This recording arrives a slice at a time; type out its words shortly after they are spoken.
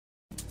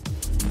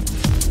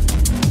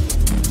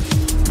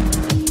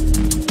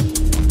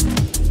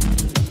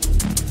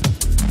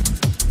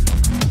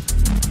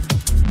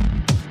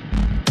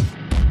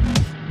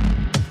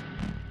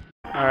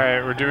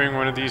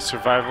of these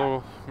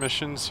survival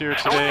missions here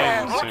today.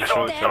 And it's gonna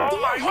show the card. Oh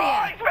my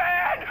eyes,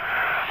 man!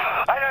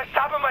 I had to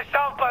stop it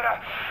myself, but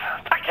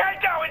I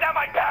can't do it without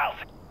my pals.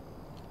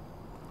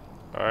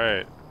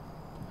 Alright.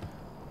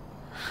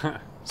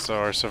 So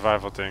our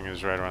survival thing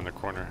is right around the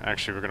corner.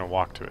 Actually, we're gonna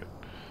walk to it.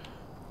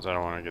 Because I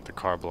don't want to get the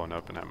car blown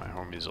up and have my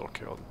homies all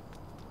killed.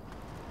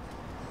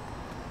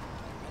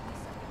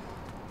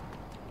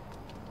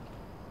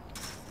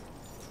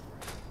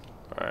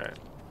 Alright.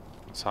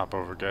 Let's hop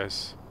over,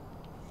 guys.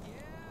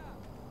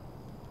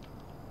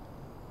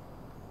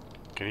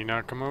 Can he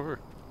not come over?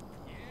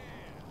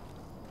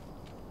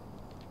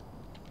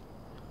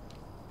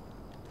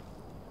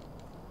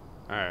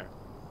 Alright.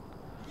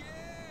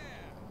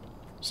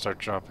 Start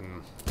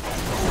dropping.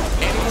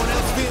 Anyone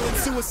else feeling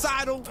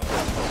suicidal?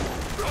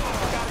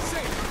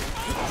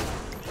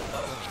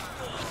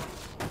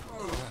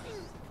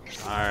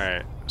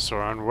 Alright, so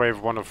we're on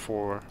wave 1 of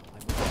 4.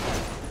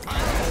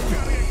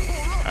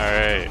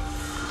 Alright,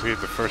 complete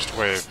the first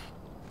wave.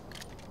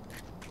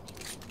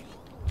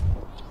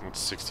 That's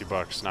 60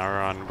 bucks. Now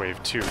we're on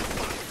wave 2.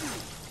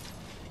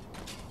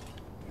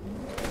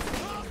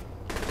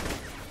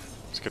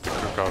 Let's get the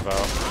Krukov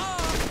out.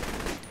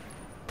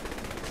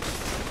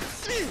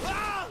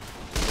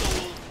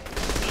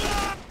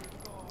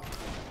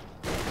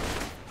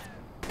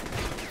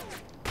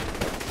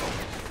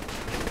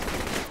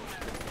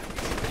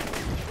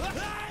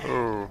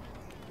 Oh.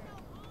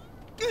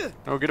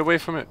 No, get away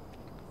from it.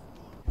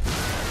 I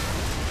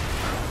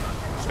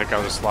think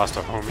I just lost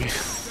a homie.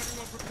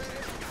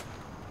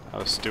 I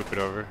was stupid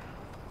over.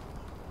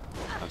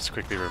 Let's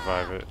quickly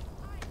revive it.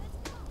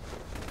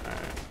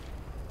 Alright.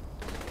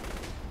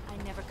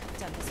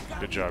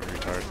 Good job,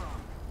 retard.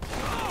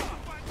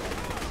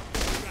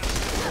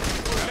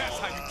 That's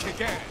how you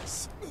kick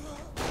ass.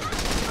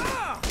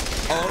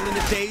 All in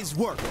a day's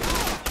work.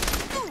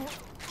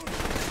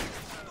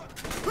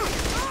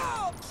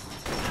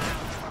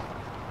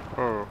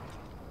 Oh.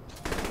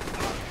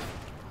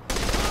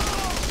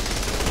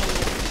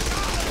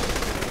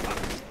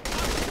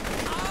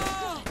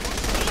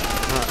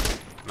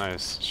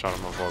 Nice. Shot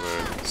him up while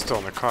they're still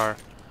in the car.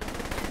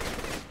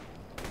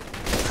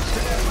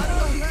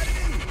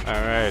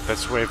 Alright,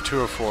 that's wave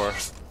 2 of 4.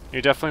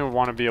 You definitely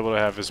want to be able to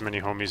have as many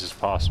homies as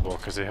possible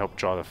because they help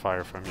draw the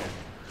fire from you.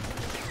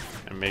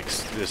 It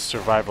makes this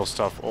survival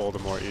stuff all the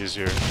more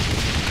easier.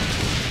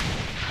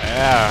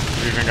 Yeah,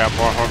 we even got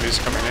more homies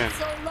coming in.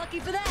 So lucky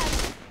for that.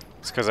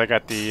 It's because I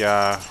got the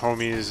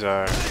homies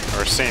or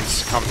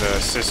saints come to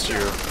assist you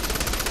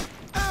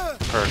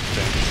perk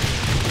thing.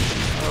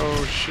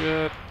 Oh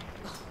shit.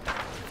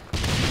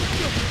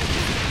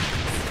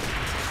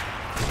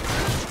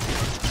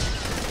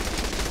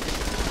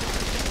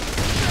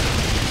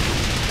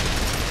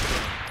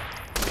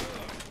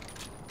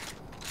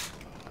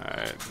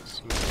 Alright,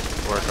 let's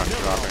work on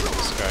dropping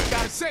this guy.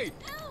 Gotta say,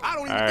 I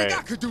don't even think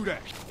I could do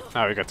that.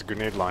 Now we got the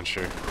grenade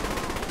launcher.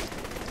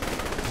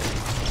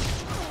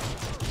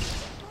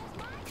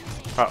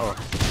 Uh-oh.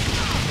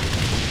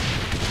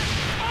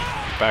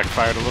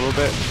 Backfired a little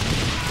bit.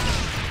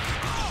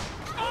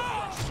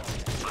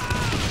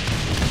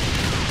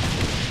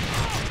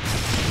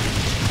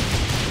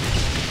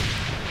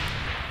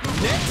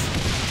 Next.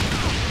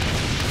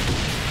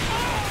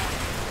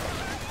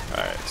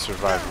 Alright,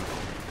 surviving.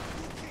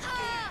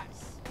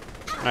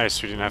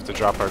 Nice, we didn't have to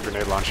drop our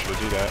grenade launcher to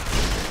do that.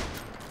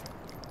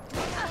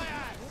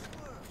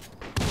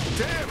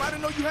 Damn, I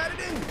didn't know you had it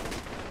in.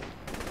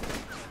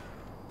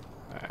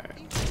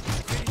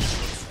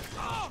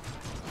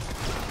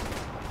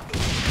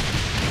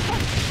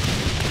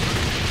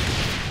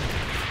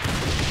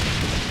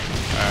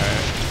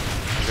 Alright,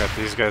 we got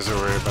these guys to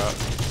worry about.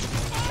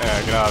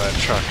 Yeah, get out of that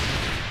truck.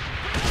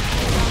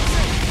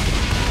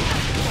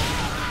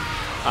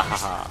 Ha ha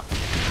ha.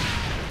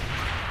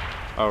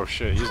 Oh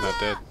shit, he's not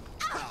dead.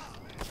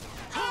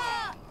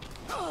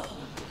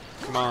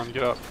 Come on,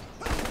 get up.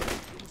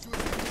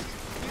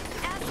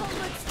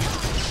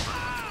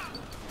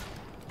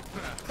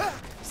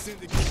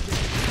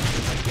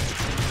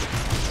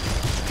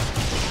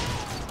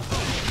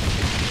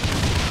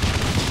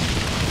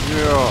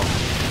 Yeah.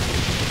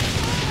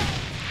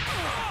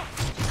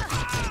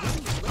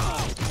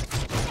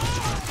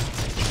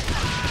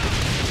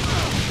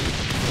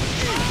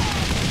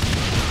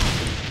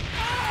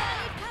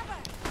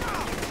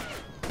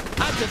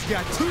 I just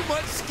got too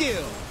much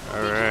skill.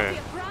 Alright.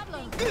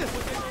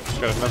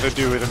 Got another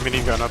dude with a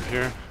minigun up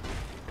here.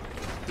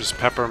 Just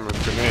pepper him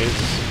with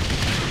grenades.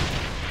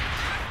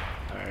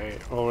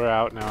 Alright, well we're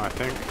out now I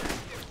think.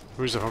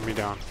 Who's the homie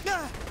down?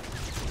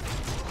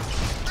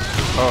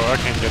 Oh, I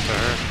can't get to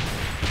her.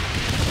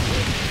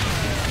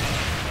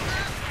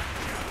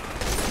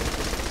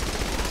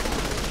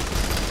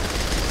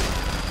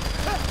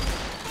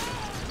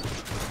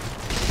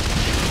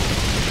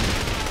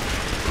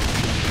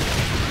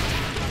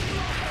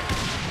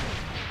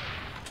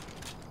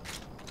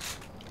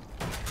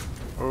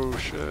 Oh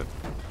shit.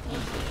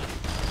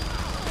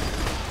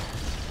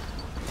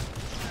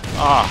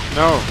 Ah,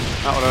 no!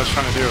 Not what I was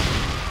trying to do.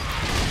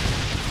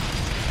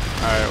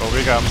 Alright, well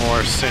we got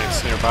more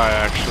saints nearby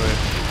actually.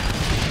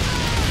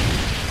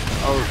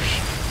 Oh,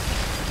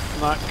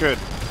 not good.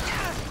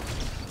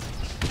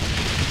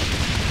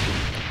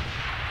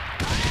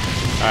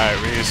 Alright,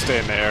 we need to stay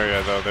in the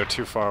area though, they're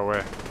too far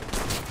away.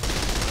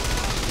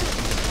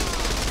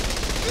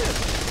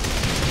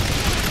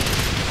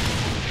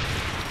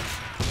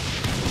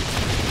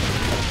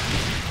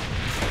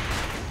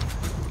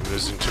 There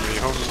isn't too many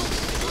homies.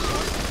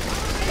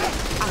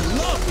 I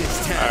love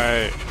this town.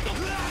 Alright.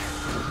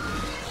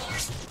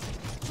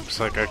 Looks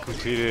like I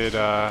completed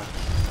 1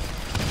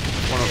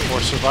 of 4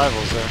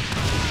 survivals there.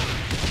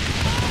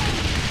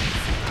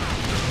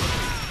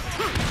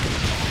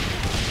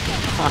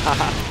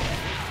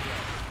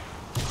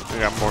 We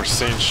got more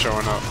saints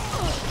showing up.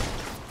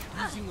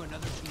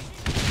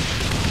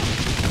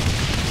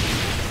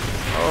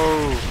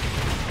 Oh!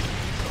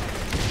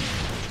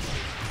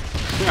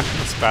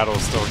 This battle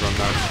is still going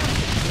nuts.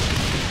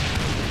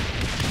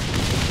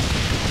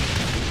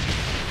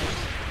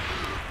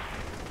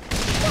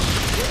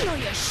 You know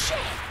your shit!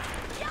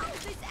 Yo,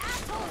 this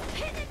asshole's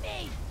hitting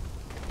me!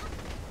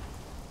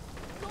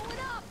 Going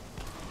up!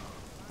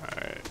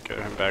 Alright, get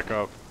him back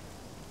up.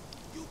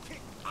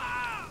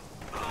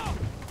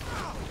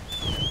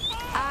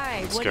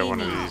 Alright, Let's what get do you one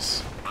need? of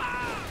these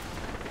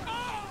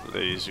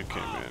ladies who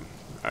came in.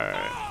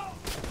 Alright.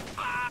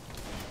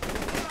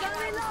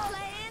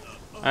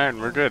 Alright,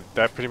 we're good.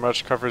 That pretty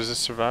much covers this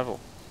survival.